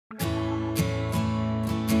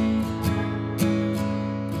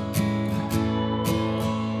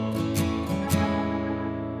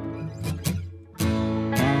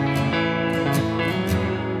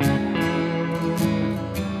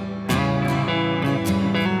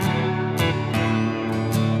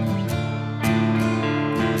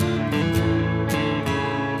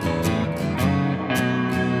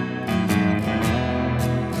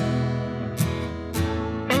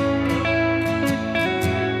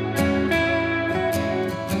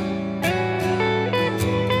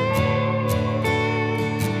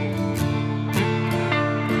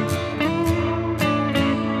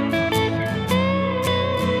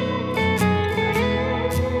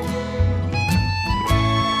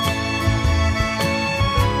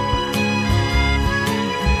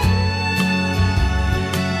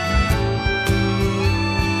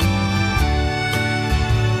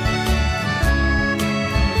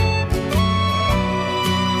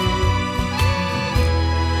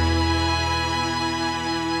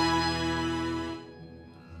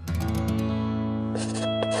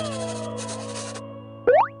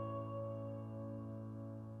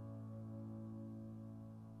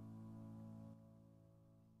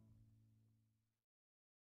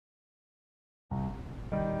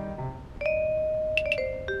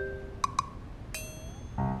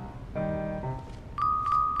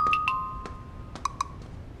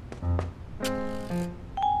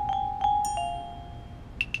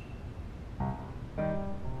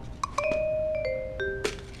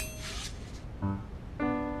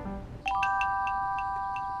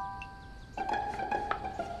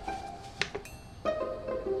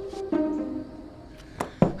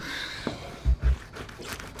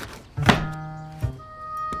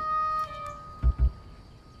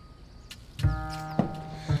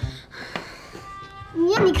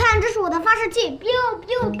发射器 ，biu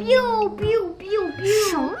biu biu biu biu biu。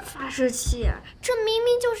什么发射器啊？这明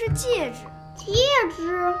明就是戒指。戒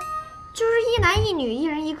指就是一男一女，一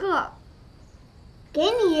人一个。给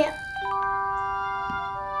你。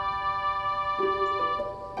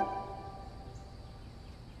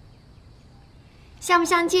像不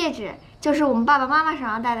像戒指？就是我们爸爸妈妈手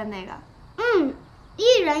上戴的那个。嗯，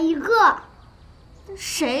一人一个。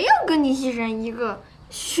谁要跟你一人一个？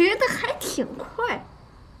学的还挺快。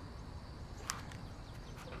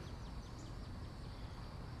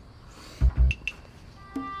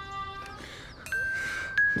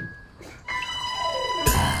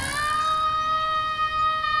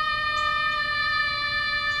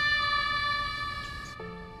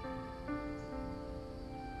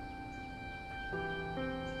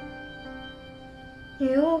你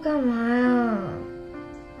又干嘛呀？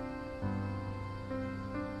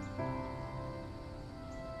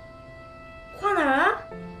画哪儿啊？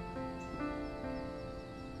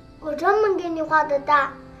我专门给你画的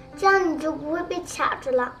大，这样你就不会被卡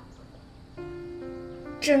着了。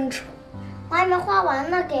真丑！我还没画完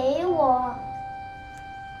呢，给我。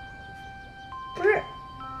不是，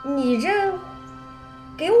你这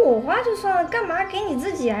给我画就算了，干嘛给你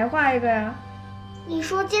自己还画一个呀？你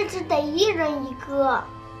说戒指得一人一个。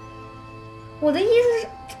我的意思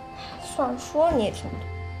是，算了，说你也听不懂。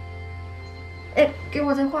哎，给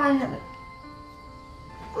我再画一下呗。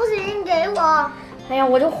不行，给我。哎呀，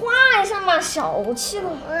我就画一下嘛，小气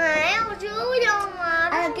了。哎呀，我就要嘛。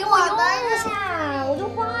哎，给我用一下，我就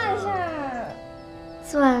画一下。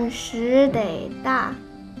钻石得大，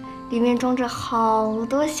里面装着好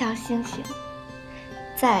多小星星，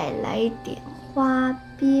再来点花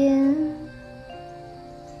边。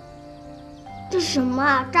这是什么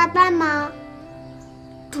啊？炸弹吗？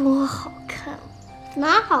多好看！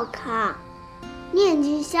哪好看？你眼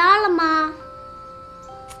睛瞎了吗？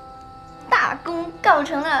大功告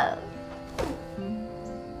成了，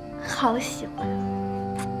好喜欢。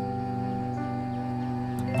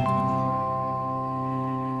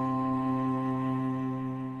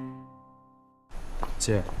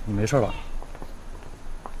姐，你没事吧？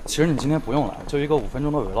其实你今天不用来，就一个5分钟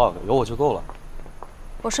的 vlog， 有我就够了。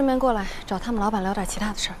我顺便过来找他们老板聊点其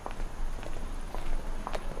他的事儿。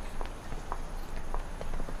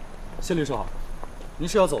谢律师好，您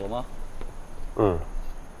是要走了吗？嗯。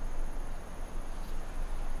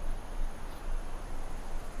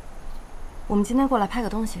我们今天过来拍个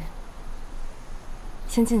东西，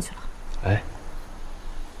先进去了。哎，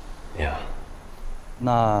呀，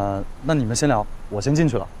那你们先聊，我先进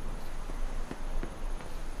去了。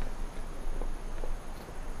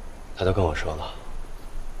他都跟我说了，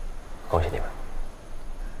恭喜你们。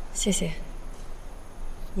谢谢。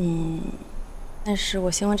但是我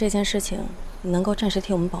希望这件事情你能够暂时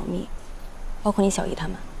替我们保密，包括你小姨他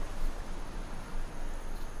们。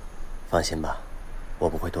放心吧，我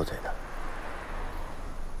不会多嘴的。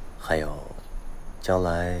还有，将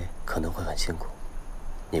来可能会很辛苦，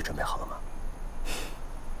你准备好了吗？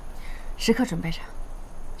时刻准备着。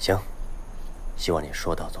行，希望你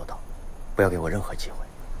说到做到，不要给我任何机会。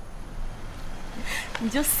你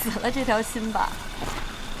就死了这条心吧。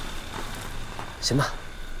行吧，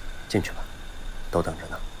进去吧，都等着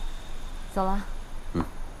呢。走了。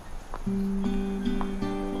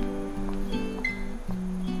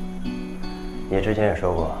你之前也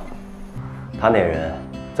说过，他那人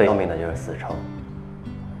最要命的就是死撑，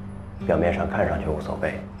表面上看上去无所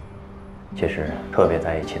谓，其实特别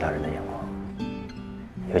在意其他人的眼光，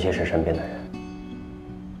尤其是身边的人。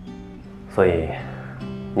所以，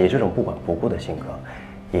你这种不管不顾的性格，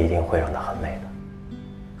一定会让他很累的。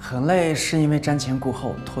很累是因为瞻前顾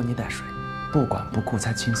后、拖泥带水，不管不顾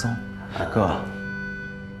才轻松。哥，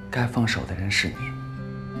该放手的人是你。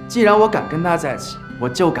既然我敢跟他在一起，我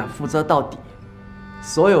就敢负责到底。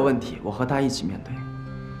所有问题我和他一起面对。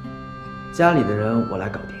家里的人我来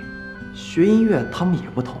搞定，学音乐他们也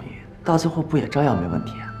不同意，到最后不也照样没问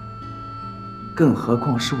题啊？更何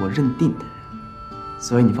况是我认定的人，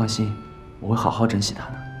所以你放心，我会好好珍惜他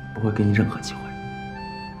的，不会给你任何机会。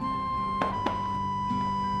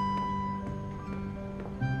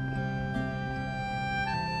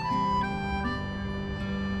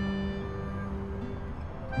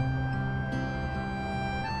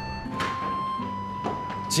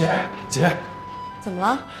姐，怎么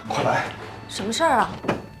了？快来！什么事儿啊？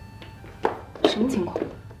什么情况？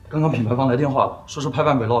刚刚品牌方来电话了，说是拍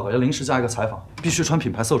完 vlog 要临时加一个采访，必须穿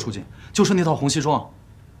品牌色出镜，就是那套红西装。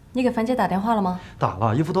你给樊姐打电话了吗？打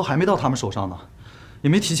了，衣服都还没到他们手上呢，也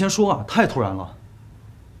没提前说啊，太突然了。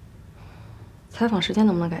采访时间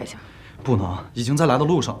能不能改一下？不能，已经在来的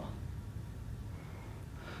路上了。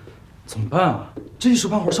怎么办啊？这一时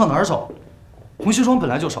半会儿上哪儿找？红西装本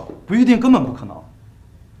来就少，不预定根本不可能。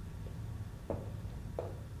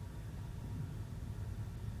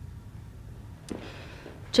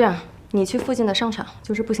这样，你去附近的商场，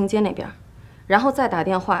就是步行街那边，然后再打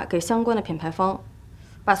电话给相关的品牌方，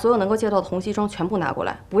把所有能够借到的红西装全部拿过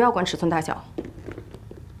来，不要管尺寸大小。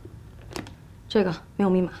这个没有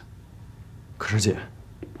密码。可是姐，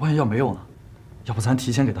万一要没有呢？要不咱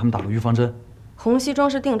提前给他们打个预防针？红西装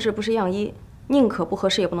是定制，不是样衣，宁可不合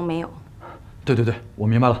适，也不能没有。对对对，我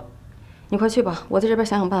明白了。你快去吧，我在这边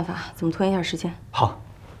想想办法，怎么拖延一下时间。好。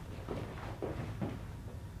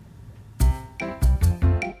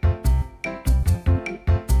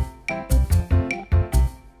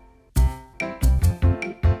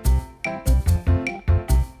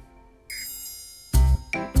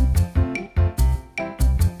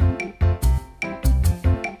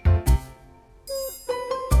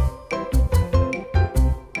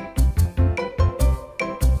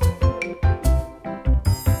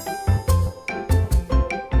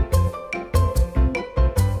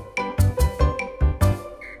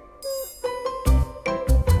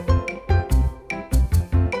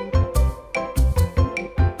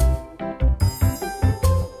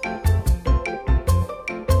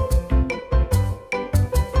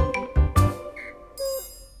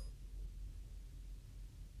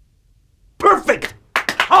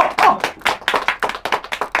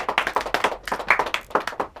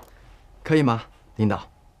可以吗，领导？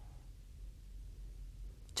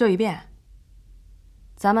就一遍，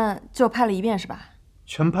咱们就拍了一遍是吧？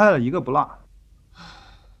全拍了一个不落。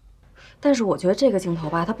但是我觉得这个镜头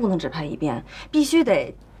吧，它不能只拍一遍，必须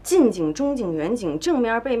得近景、中景、远景、正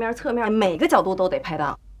面、背面、侧面，每个角度都得拍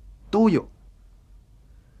到。都有。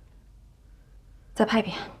再拍一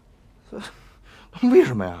遍。为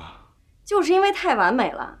什么呀？就是因为太完美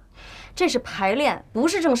了，这是排练，不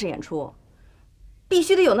是正式演出。必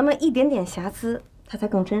须得有那么一点点瑕疵，它才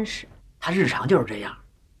更真实。他日常就是这样。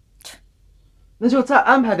那就再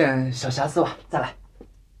安排点小瑕疵吧，再来。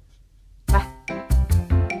来。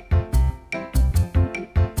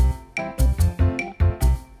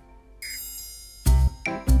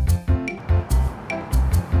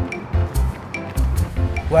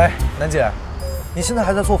喂，楠姐，你现在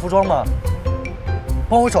还在做服装吗？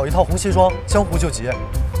帮我找一套红西装，江湖救急。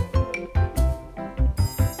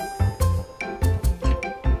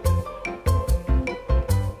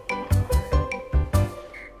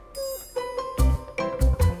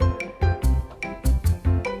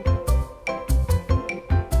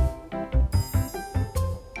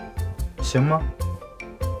行吗？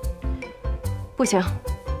不行。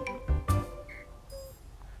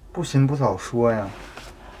不行不早说呀。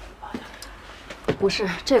不是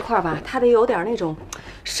这块儿吧，它得有点那种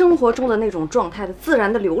生活中的那种状态的自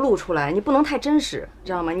然的流露出来，你不能太真实，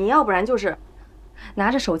知道吗？你要不然就是拿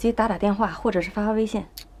着手机打打电话，或者是发发微信。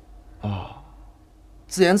哦，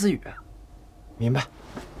自言自语。明白。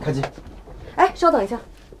开机。哎，稍等一下。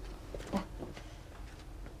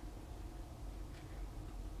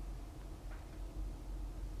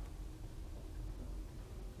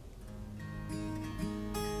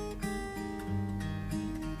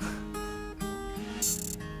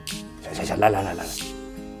行，来，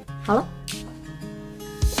好了。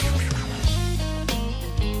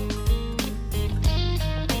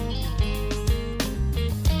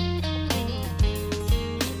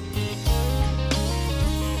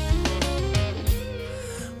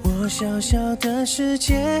我小小的世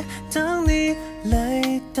界，当你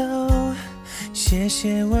来到，谢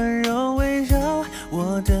谢温柔围绕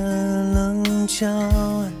我的棱角。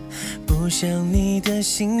不想你的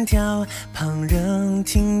心跳，旁人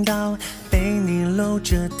听到，被你搂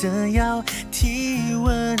着的腰，体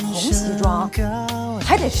温红西装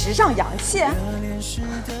还得时尚洋气，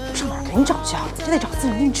上哪儿给你找去啊？这得找自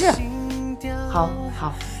主定制。好，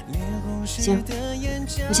行，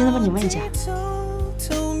我现在帮你问一下。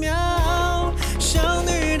少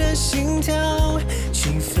女的心跳，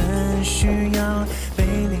气氛需要被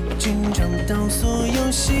你紧张到所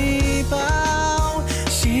有细胞。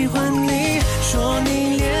喜欢你，说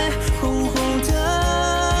你脸红红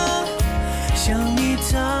的，像蜜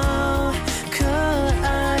桃，可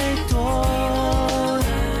爱多。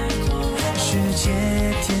世界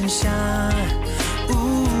天下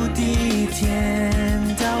无敌甜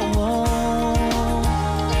到我。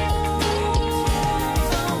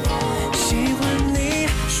喜欢你，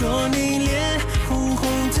说你脸红红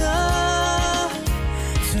的，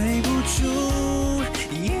醉不住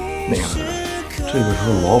一时。这个时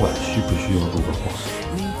候，老板需不需要录个话？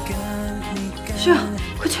需要，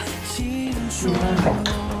快去。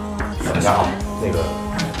大家好，那个，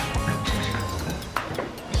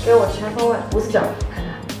给我全方位无死角看看。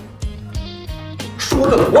说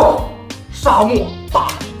的多好，沙漠、大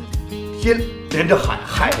海、天连着海，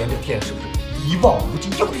海连着天，是不是一望无际？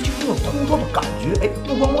要不就是那种通透的感觉。哎，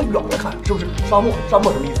不光往远了看，是不是沙漠？沙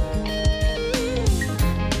漠什么意思？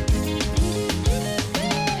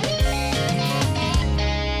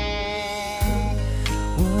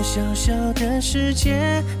我小小的世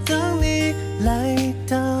界，当你来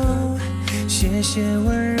到，谢谢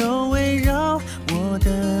温柔围绕我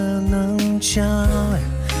的棱角，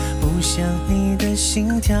不像你的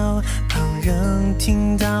心跳，旁人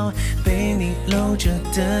听到，被你搂着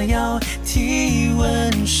的腰，体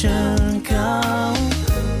温升高，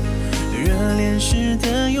热恋时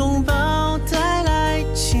的拥抱带来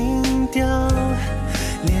情调，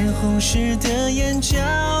脸红时的眼角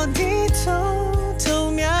低头。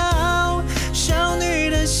少女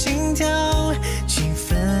的心跳，气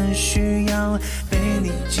氛需要被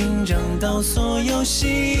你紧张到所有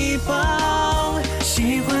细胞。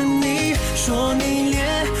喜欢你，说你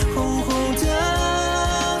脸红红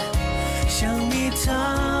的，像蜜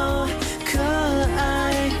桃，可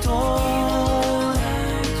爱多。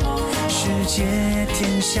世界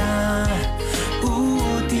天下无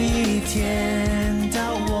敌甜到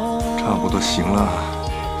我。差不多行了，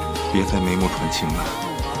别再眉目传情了。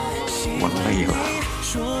我累了。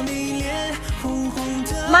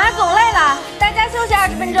马总累了，大家休息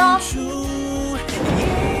20分钟。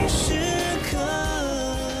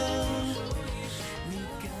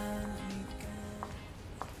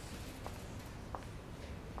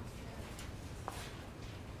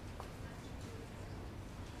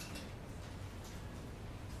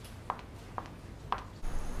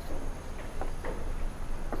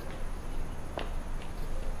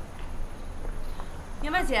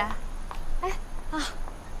苗苗姐。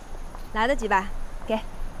来得及吧？给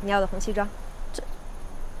你要的红西装。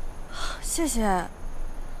谢谢。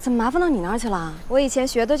怎么麻烦到你那儿去了？我以前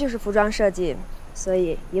学的就是服装设计，所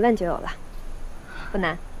以一问就有了，不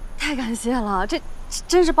难。太感谢了，这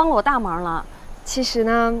真是帮了我大忙了。其实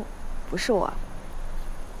呢，不是我，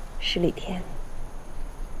是李天，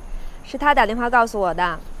是他打电话告诉我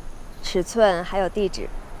的，尺寸还有地址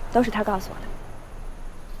都是他告诉我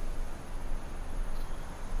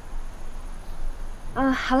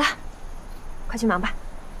的。好了，快去忙吧。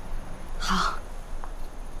好。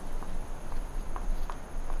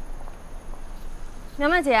苗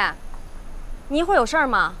苗姐，你一会儿有事儿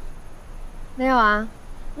吗？没有啊。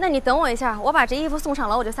那你等我一下，我把这衣服送上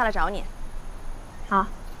楼，我就下来找你。好。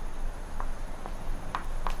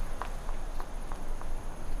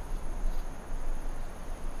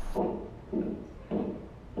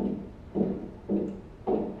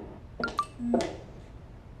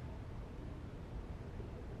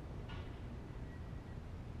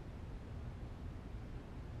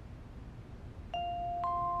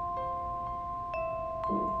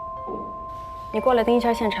你过来盯一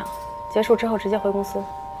下现场，结束之后直接回公司。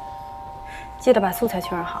记得把素材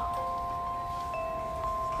确认好。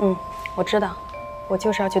我知道，我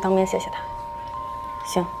就是要去当面谢谢他。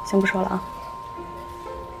行，先不说了啊。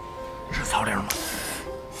是曹玲吗？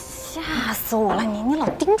吓死我了！你老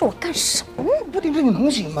盯着我干什么？不盯着你能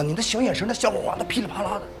行吗？你那小眼神，那小火花，那噼里啪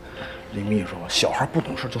啦的。林秘书，小孩不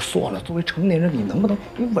懂事就算了，作为成年人，你能不能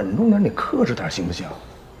稳重点，你克制点，行不行？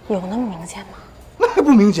有那么明显吗？那还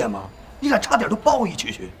不明显吗？你俩差点就抱一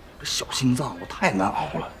起去，这小心脏我太难熬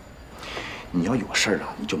了。你要有事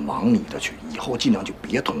啊，你就忙你的去，以后尽量就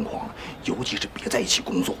别同框了，尤其是别在一起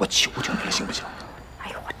工作，我求求你了，行不行？哎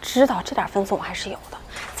呦，我知道这点分寸我还是有的。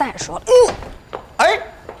再说了，哎，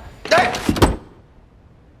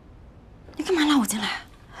你干嘛拉我进来？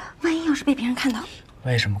万一要是被别人看到，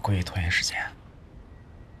为什么故意拖延时间？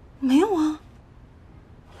没有啊，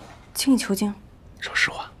请你求经。说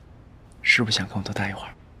实话，是不是想跟我多待一会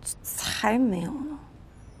儿？才没有呢。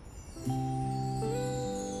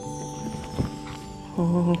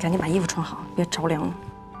你赶紧把衣服穿好，别着凉了。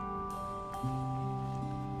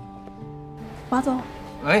马总。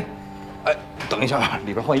哎，等一下，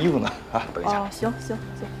里边换衣服呢啊，等一下。哦，行。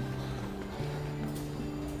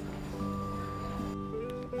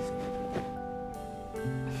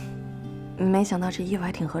没想到这衣服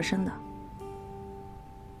还挺合身的。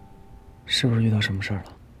是不是遇到什么事儿了？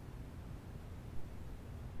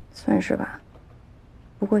算是吧，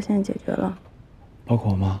不过现在解决了。包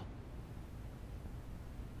括我妈。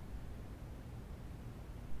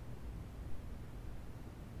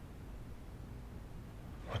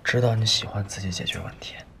我知道你喜欢自己解决问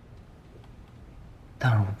题，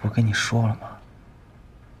但是我不跟你说了吗？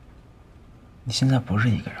你现在不是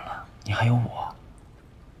一个人了，你还有我。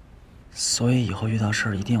所以以后遇到事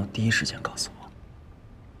儿一定要第一时间告诉我，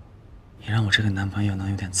也让我这个男朋友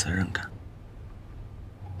能有点责任感，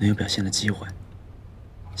能有表现的机会。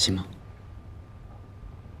行吗？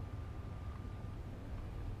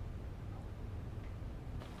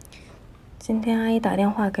今天阿姨打电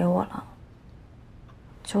话给我了，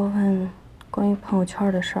就问关于朋友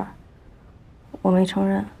圈的事儿。我没承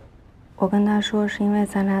认，我跟她说是因为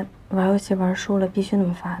咱俩玩游戏玩输了，必须那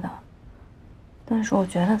么发的。但是我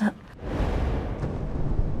觉得她……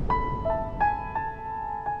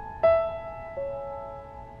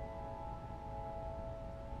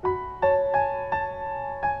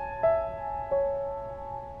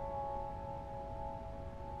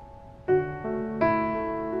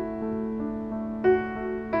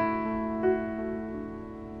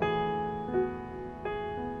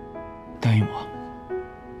答应我，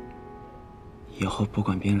以后不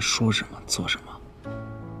管别人说什么、做什么，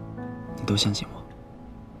你都相信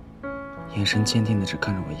我，眼神坚定的只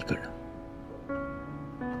看着我一个人，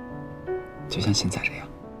就像现在这样。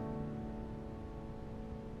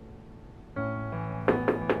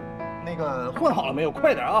那个混好了没有？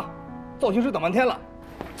快点啊！造型师等半天了。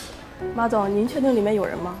马总，您确定里面有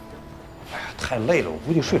人吗？哎呀，太累了，我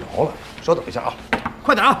估计睡着了。稍等一下啊，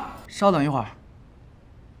快点啊！稍等一会儿。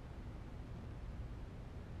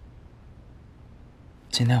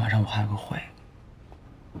今天晚上我还有个会，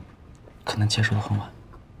可能结束得很晚。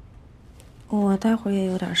我待会儿也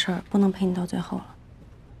有点事儿，不能陪你到最后了。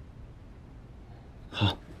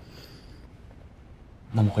好，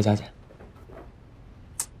那我们回家见。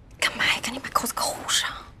干嘛呀？赶紧把扣子扣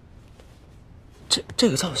上。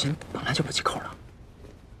这个造型本来就不系扣的。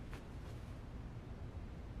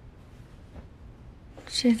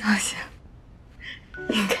这造型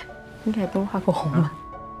应该不用画口红吧？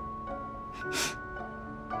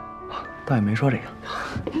倒也没说这个。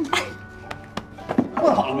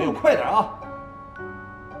混好了没有？快点啊！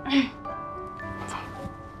走，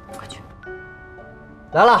快去。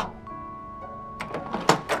来了。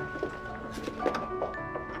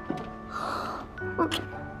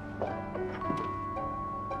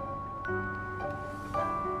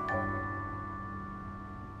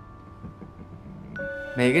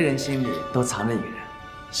每个人心里都藏着一个人，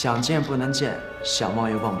想见不能见，想忘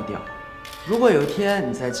又忘不掉。如果有一天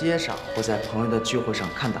你在街上或在朋友的聚会上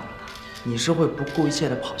看到了他，你是会不顾一切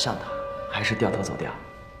地跑向他，还是掉头走掉？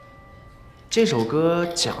这首歌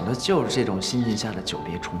讲的就是这种心境下的久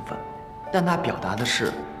别重逢，但它表达的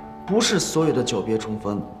是，不是所有的久别重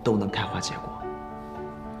逢都能开花结果，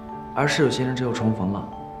而是有些人只有重逢了，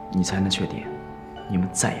你才能确定，你们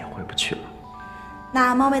再也回不去了。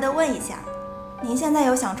那冒昧的问一下，您现在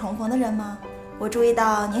有想重逢的人吗？我注意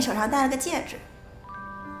到您手上戴了个戒指。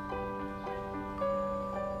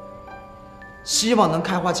希望能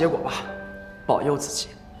开花结果吧，保佑自己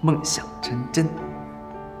梦想成真。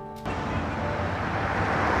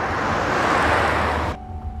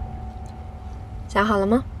想好了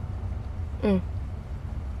吗？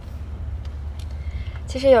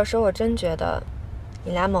其实有时候我真觉得，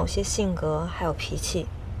你俩某些性格还有脾气，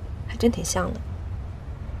还真挺像的。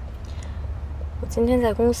我今天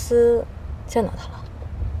在公司见到他了，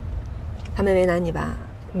他没为难你吧？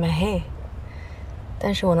没。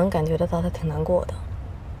但是我能感觉得到他挺难过的，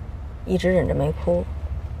一直忍着没哭，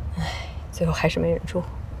唉，最后还是没忍住。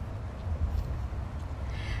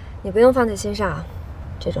你不用放在心上，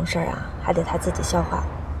这种事儿啊，还得他自己消化，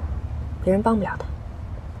别人帮不了他。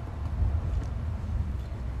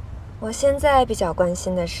我现在比较关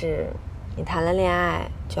心的是，你谈了恋爱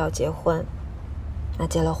就要结婚，那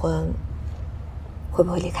结了婚，会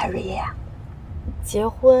不会离开瑞叶啊？结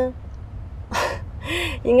婚，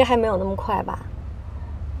应该还没有那么快吧。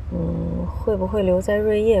会不会留在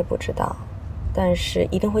瑞叶不知道，但是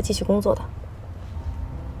一定会继续工作的。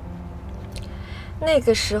那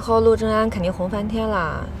个时候陆正安肯定红翻天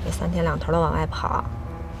了，也3天2头的往外跑。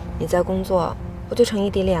你在工作，不就成异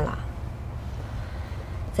地恋了？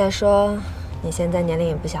再说你现在年龄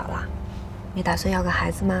也不小了，没打算要个孩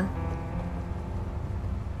子吗？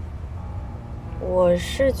我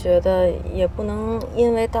是觉得也不能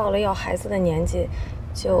因为到了要孩子的年纪，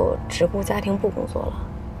就只顾家庭不工作了。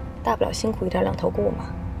大不了辛苦一点，2头顾嘛。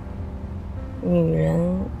女人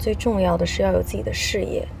最重要的是要有自己的事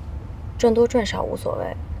业，赚多赚少无所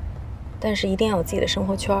谓，但是一定要有自己的生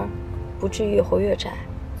活圈，不至于越活越窄，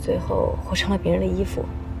最后活成了别人的衣服。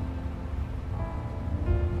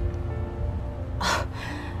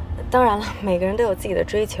当然了，每个人都有自己的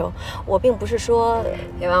追求，我并不是说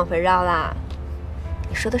别往回绕啦。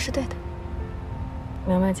你说的是对的，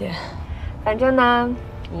明白姐。反正呢，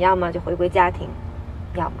你要么就回归家庭，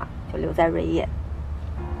要么就留在瑞叶，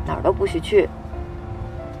哪儿都不许去。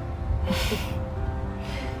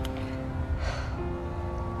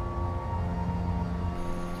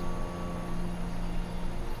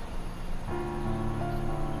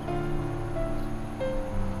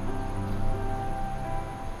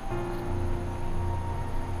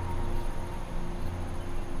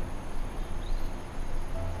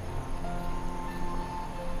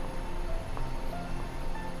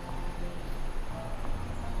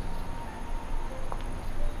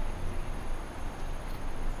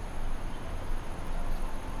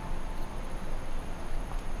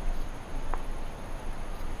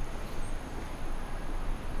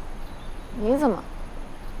你怎么？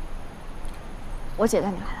我姐带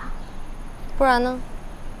你来的？不然呢？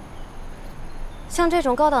像这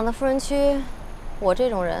种高档的富人区，我这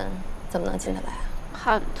种人怎么能进得来啊？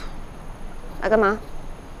叛徒，来干嘛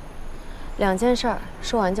？2件事儿，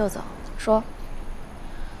说完就走。说。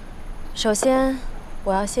首先，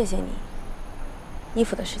我要谢谢你衣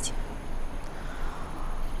服的事情。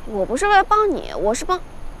我不是为了帮你，我是帮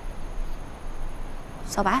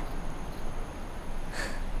小白。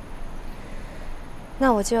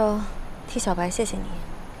那我就替小白谢谢你。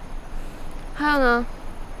还有呢？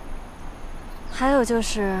还有就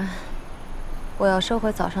是，我要收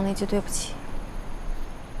回早上那句对不起。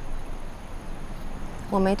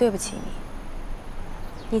我没对不起你。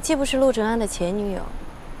你既不是陆正安的前女友，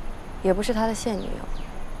也不是他的现女友。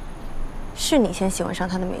是你先喜欢上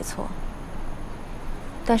他的没错，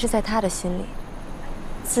但是在他的心里，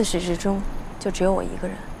自始至终就只有我一个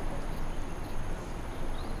人。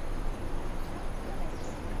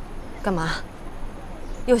干嘛？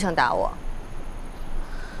又想打我？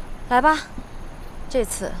来吧，这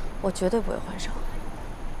次我绝对不会还手。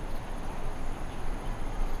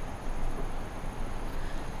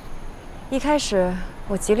一开始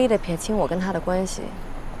我极力的撇清我跟他的关系，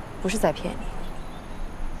不是在骗你，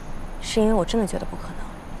是因为我真的觉得不可能。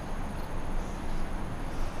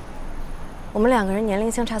我们2个人年龄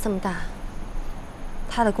相差这么大，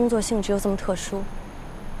他的工作性质又这么特殊，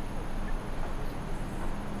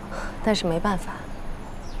但是没办法，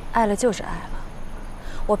爱了就是爱了。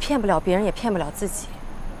我骗不了别人，也骗不了自己。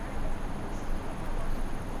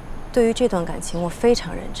对于这段感情，我非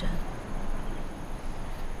常认真，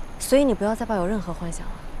所以你不要再抱有任何幻想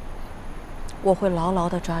了。我会牢牢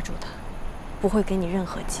地抓住他，不会给你任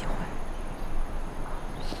何机会。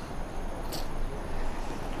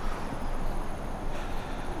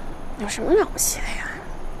有什么了不起的呀？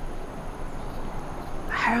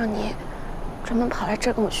还让你专门跑来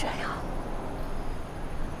这跟我炫耀？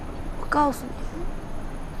我告诉你，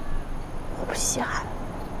我不稀罕。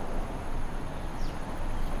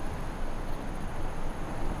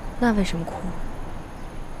那为什么哭？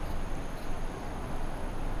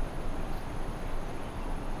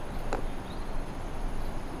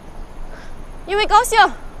因为高兴。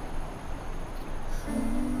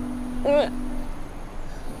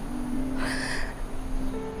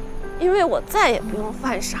因为我再也不用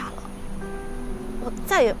犯傻了，我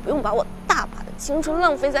再也不用把我大把的青春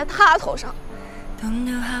浪费在他头上，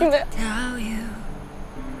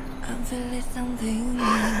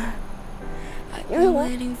因为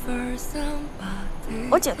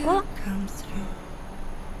我解脱了。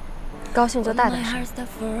高兴就大点声，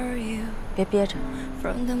别憋着。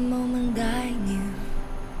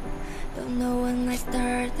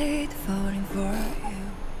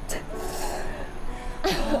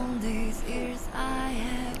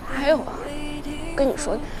还有啊，跟你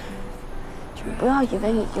说，你不要以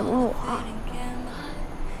为你赢了我啊，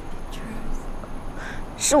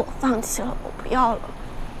是我放弃了，我不要了。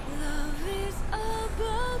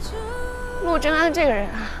陆正安这个人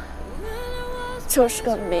啊，就是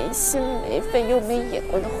个没心没肺又没眼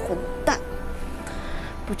光的混蛋，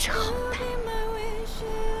不知好歹。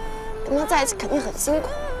跟他在一起肯定很辛苦，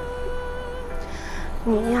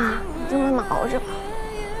你呀，你就那么熬着吧，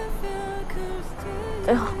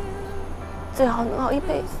最好能熬一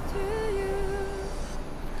辈子。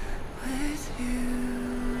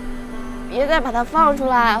别再把他放出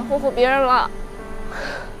来祸祸别人了。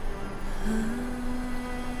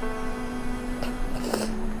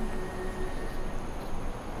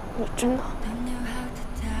你真的。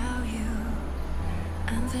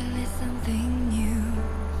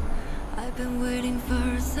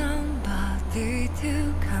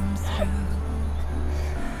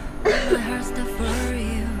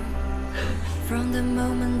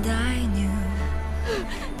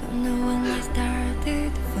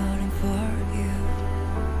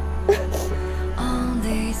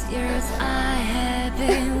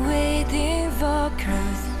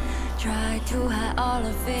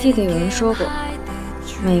记得有人说过，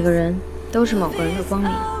每个人都是某个人的光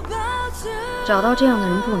明。找到这样的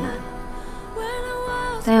人不难，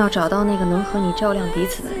但要找到那个能和你照亮彼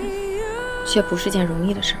此的人，却不是件容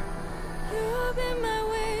易的事儿。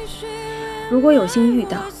如果有幸遇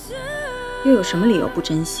到，又有什么理由不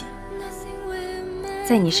珍惜？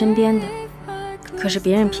在你身边的，可是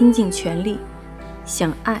别人拼尽全力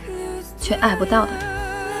想爱却爱不到的人。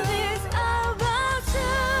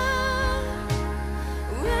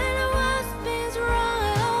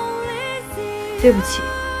对不起，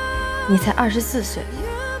你才24岁，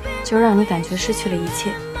就让你感觉失去了一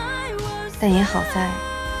切。但也好在，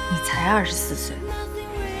你才24岁，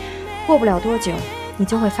过不了多久，你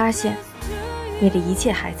就会发现，你的一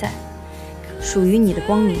切还在，属于你的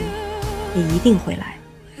光明也一定会来。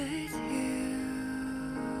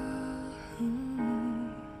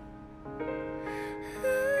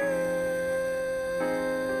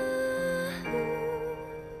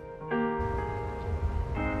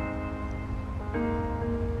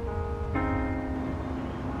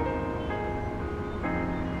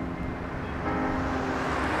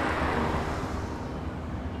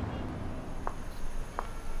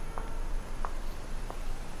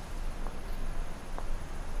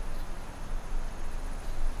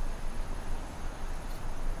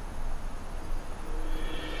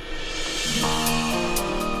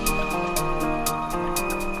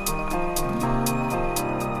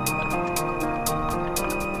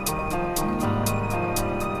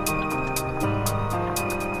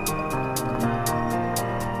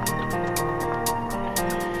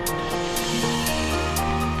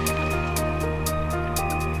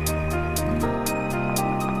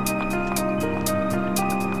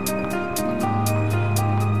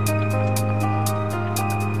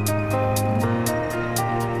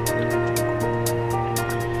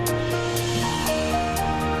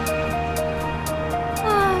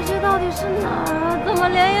是哪儿啊？怎么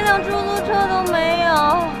连一辆出租车都没有？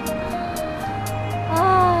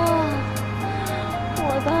啊！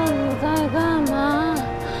我到底在干嘛？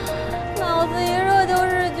脑子一热就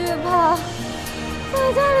是惧怕，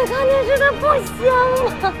在家里看电视它不香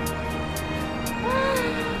吗？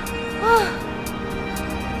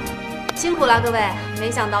辛苦了各位！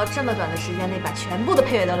没想到这么短的时间内把全部的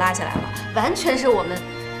配乐都拉下来了，完全是我们，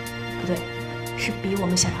不对，是比我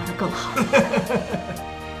们想要的更好。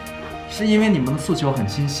是因为你们的诉求很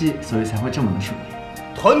清晰，所以才会这么的顺利。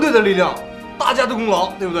团队的力量，大家的功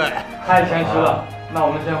劳，对不对？太谦虚了，那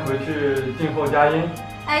我们先回去静候佳音。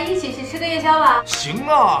哎，一起去吃个夜宵吧。行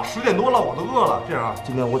啊，10点多了，我都饿了。这样啊，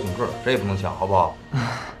今天我请客，谁也不能抢，好不好？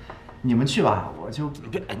你们去吧，我就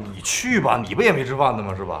别，你去吧，你不也没吃饭呢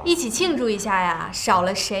吗？是吧？一起庆祝一下呀！少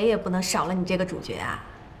了谁也不能少了你这个主角啊，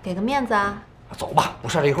给个面子啊！走吧，不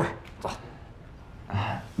晒这一会儿，走。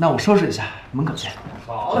那我收拾一下，门口见。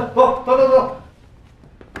好嘞，走走走走。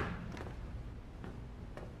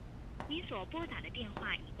你所拨打的电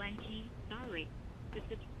话已关机 ，Sorry, the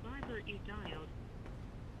subscriber you dialed.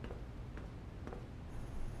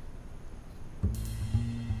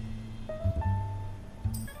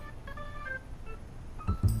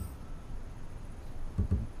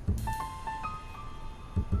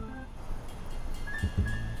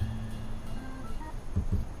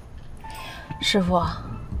 师傅，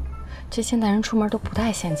这现代人出门都不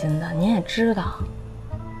带现金的，您也知道。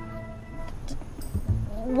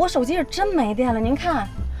我手机是真没电了，您看，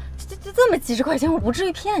这么几十块钱，我不至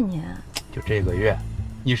于骗您。就这个月，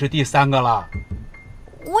你是第3个了。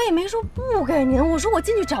我也没说不给您，我说我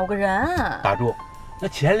进去找个人。打住，那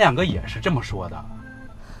前2个也是这么说的。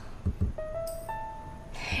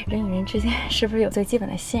人与人之间是不是有最基本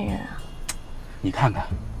的信任啊？你看看，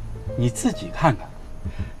你自己看看。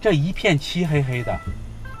这一片漆黑黑的，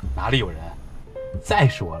哪里有人？再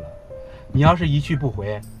说了，你要是一去不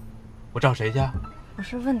回，我找谁去？不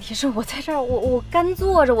是，问题是我在这儿，我干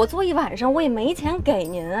坐着，我坐一晚上，我也没钱给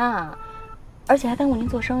您啊，而且还耽误您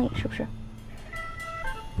做生意，是不是？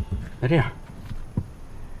那这样，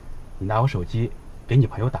你拿我手机给你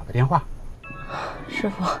朋友打个电话。师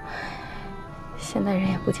傅，现在人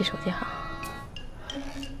也不记手机号。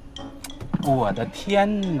我的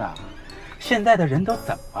天哪！现在的人都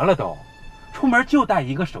怎么了都？出门就带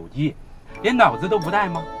一个手机，连脑子都不带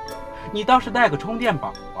吗？你倒是带个充电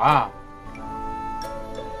宝啊！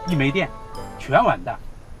一没电，全完蛋，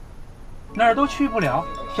哪儿都去不了，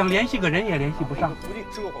想联系个人也联系不上。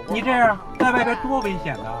你这样在外边多危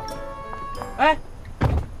险呢！哎，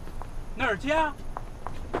哪儿去啊？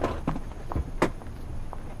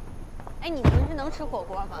哎，你们是能吃火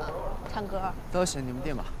锅吗？唱歌？都行，你们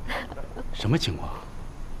定吧。什么情况？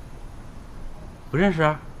不认识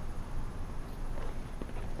啊？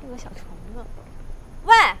那个小虫子。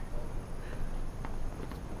喂，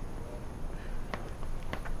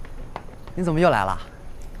你怎么又来了？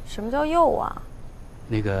什么叫又啊？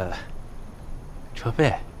那个车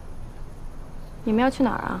费。你们要去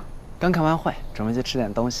哪儿啊？刚开完会，准备去吃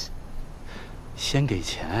点东西。先给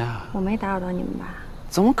钱啊！我没打扰到你们吧？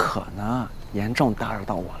怎么可能？严重打扰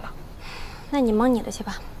到我了。那你忙你的去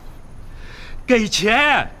吧。给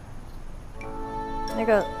钱。那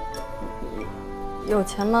个有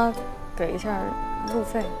钱吗？给一下路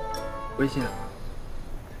费。微信。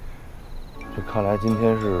这看来今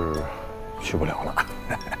天是去不了了。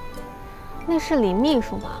那是李秘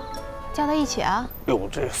书吧？叫他一起啊。哟，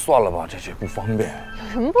这算了吧，这不方便。有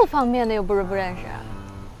什么不方便的？又不是不认识。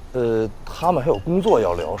他们还有工作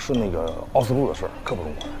要聊，是那个奥斯陆的事儿，可不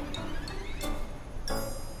容过来。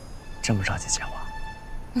这么着急见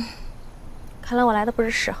我？看来我来的不是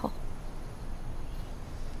时候。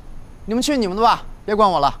你们去你们的吧，别管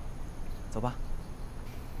我了。走吧。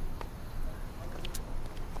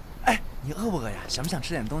哎，你饿不饿呀？想不想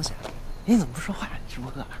吃点东西？你怎么不说话呀？你是不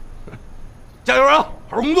是饿了？加油啊，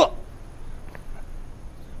好好工作。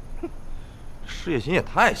事业心也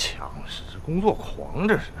太强了，是工作狂，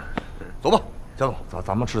这是。走吧，江总，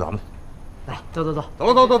咱们吃咱们的。来，走，走，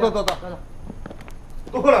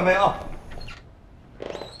多喝2杯啊！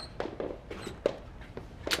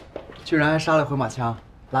居然还杀了回马枪，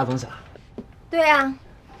拉东西了？对呀。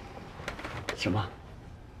什么？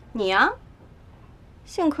你呀？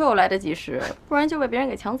幸亏我来得及时，不然就被别人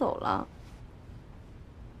给抢走了。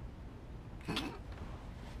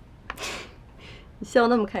你笑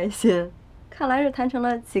那么开心，看来是谈成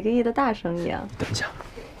了几个亿的大生意啊！等一下，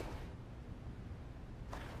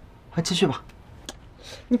还继续吧。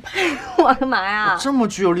你拍我干嘛呀？这么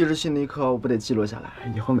具有励志性的一刻，我不得记录下来，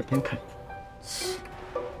以后每天看一次。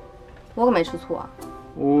我可没吃醋啊！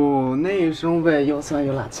哦，那双背又酸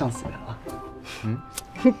又辣，呛死人了。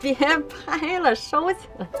你别拍了，收起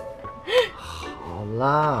来。好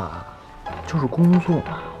啦，就是工作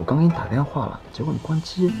嘛。我刚给你打电话了，结果你关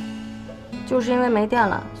机。就是因为没电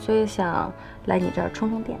了，所以想来你这儿充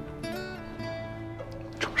充电。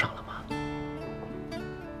充上了吗？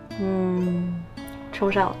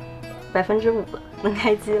充上了，5%了，能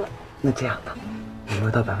开机了。那这样的，有没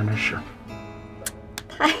有到10%？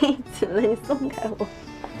太紧了，你松开我。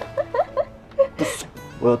不松，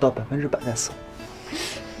我要到100%再松。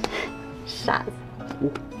傻子。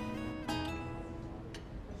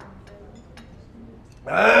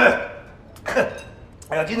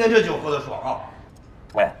哎呀，今天这酒喝的爽啊！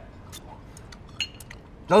哎，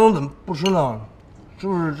张总怎么不吃呢？是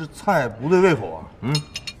不是这菜不对胃口啊？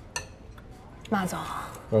马总，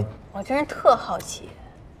我真是特好奇，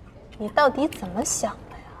你到底怎么想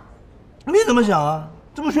的呀？你怎么想啊？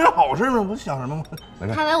这不是好事吗？我想什么吗？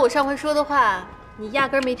看来我上回说的话，你压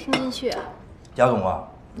根没听进去啊。贾总啊，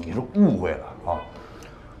你是误会了啊！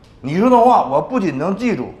你说的话我不仅能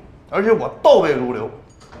记住，而且我倒背如流。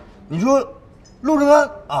你说陆正安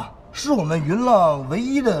啊，是我们云浪唯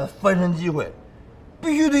一的翻身机会，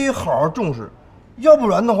必须得好好重视，要不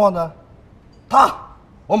然的话呢，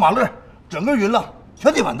我马乐整个云浪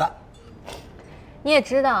全得完蛋。你也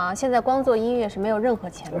知道啊，现在光做音乐是没有任何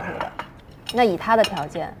前途的。那以他的条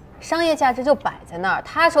件，商业价值就摆在那儿。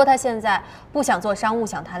他说他现在不想做商务，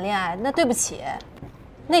想谈恋爱，那对不起，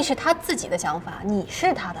那是他自己的想法，你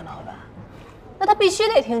是他的老板，那他必须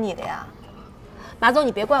得听你的呀。马总，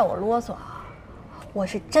你别怪我啰嗦啊，我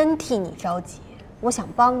是真替你着急，我想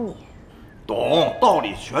帮你。懂，道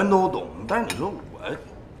理全都懂，但是你说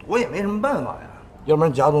我也没什么办法呀。要不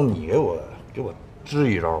然贾总你给我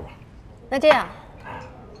支一招吧。那这样，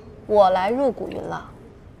我来入股云浪，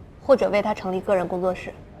或者为他成立个人工作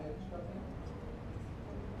室。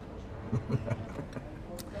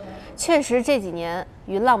确实这几年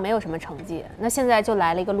云浪没有什么成绩，那现在就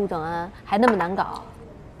来了一个陆正安，还那么难搞。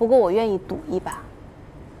不过我愿意赌一把，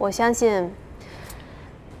我相信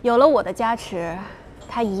有了我的加持，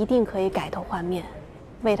他一定可以改头换面，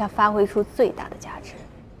为他发挥出最大的价值。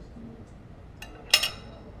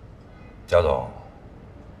贾总，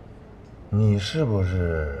你是不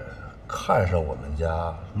是看上我们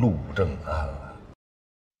家陆正安了？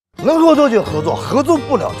能合作就合作，合作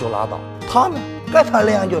不了就拉倒。他呢，该谈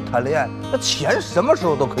恋爱就谈恋爱，那钱什么时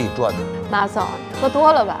候都可以赚的。马总，你喝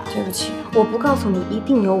多了吧？对不起，我不告诉你一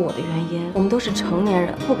定有我的原因。我们都是成年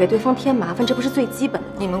人，不给对方添麻烦，这不是最基本的。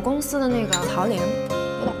你们公司的那个曹玲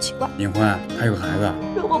有点奇怪。冥婚，他有个孩子。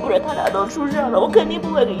如果不是他俩都出事了，我肯定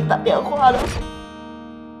不会给你打电话的。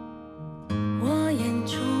我眼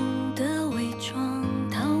中的伪装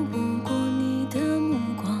逃不过你的目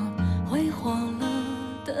光，挥霍了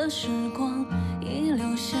的时光已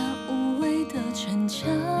留下无谓的逞强，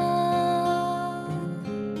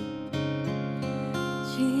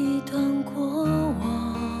几段过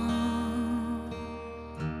往，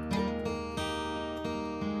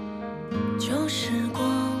旧时光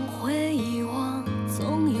会遗忘，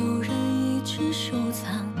总有人一直收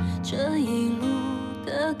藏，这一路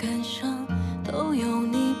的感伤都有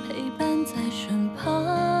你陪伴在身旁，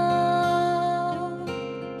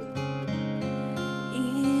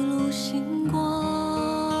一路星光，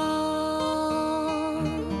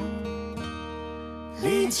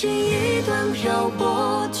历经一段漂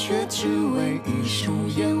泊，却只为一束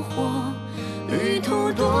烟火，旅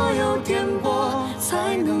途多有颠簸，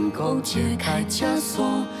才能够解开枷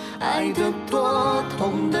锁。爱得多，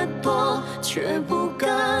痛得多，却不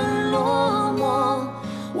甘落寞。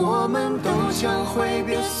我们都将挥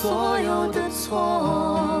别所有的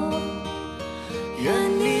错。愿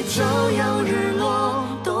你朝阳日落，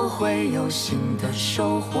都会有新的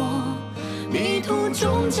收获。迷途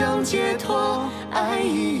终将解脱，爱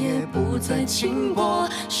意也不再轻薄。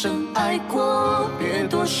深爱过，别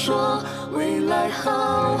多说，未来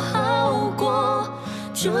好好过。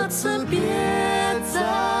这次别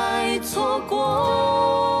再错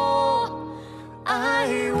过，爱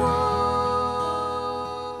我。